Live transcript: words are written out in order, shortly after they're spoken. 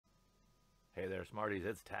Hey there, Smarties,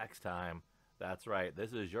 it's tax time. That's right,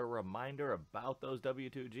 this is your reminder about those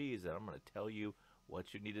W2G's, and I'm going to tell you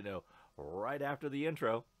what you need to know right after the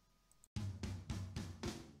intro.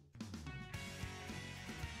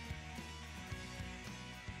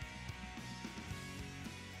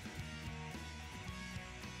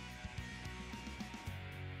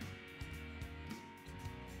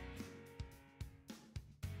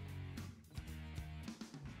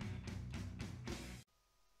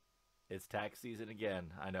 It's tax season again.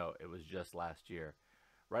 I know, it was just last year.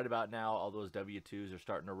 Right about now, all those W-2s are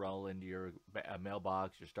starting to roll into your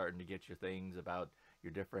mailbox. You're starting to get your things about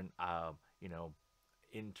your different,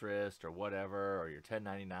 interest or whatever, or your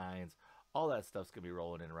 1099s. All that stuff's going to be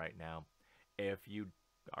rolling in right now. If you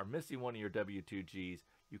are missing one of your W-2Gs,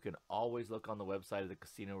 you can always look on the website of the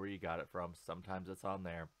casino where you got it from. Sometimes it's on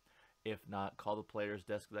there. If not, call the player's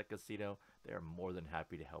desk of that casino. They're more than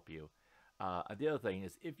happy to help you. The other thing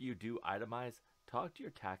is, if you do itemize, talk to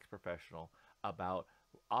your tax professional about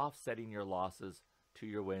offsetting your losses to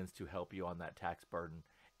your wins to help you on that tax burden.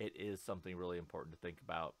 It is something really important to think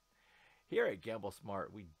about. Here at Gamble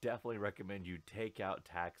Smart, we definitely recommend you take out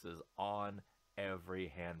taxes on every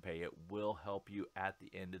hand pay. It will help you at the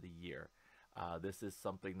end of the year. This is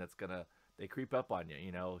something that's they creep up on you.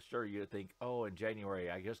 You know, sure, you think, oh, in January,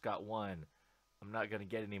 I just got one. I'm not going to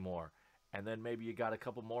get any more. And then maybe you got a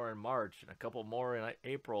couple more in March and a couple more in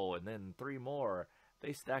April and then 3 more.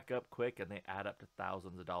 They stack up quick and they add up to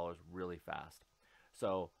thousands of dollars really fast.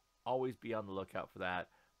 So always be on the lookout for that.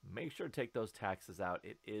 Make sure to take those taxes out.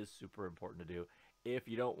 It is super important to do. If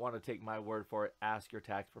you don't want to take my word for it, ask your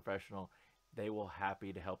tax professional. They will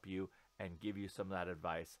happy to help you and give you some of that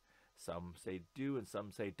advice. Some say do and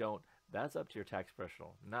some say don't. That's up to your tax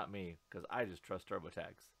professional, not me, because I just trust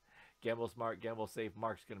TurboTax. Gamble Smart, Gamble Safe.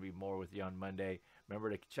 Mark's going to be more with you on Monday. Remember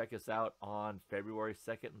to check us out on February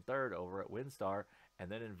 2nd and 3rd over at WinStar.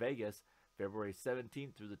 And then in Vegas, February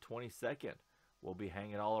 17th through the 22nd. We'll be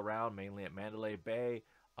hanging all around, mainly at Mandalay Bay,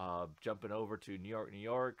 jumping over to New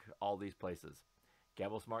York, all these places.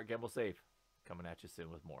 Gamble Smart, Gamble Safe. Coming at you soon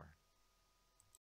with more.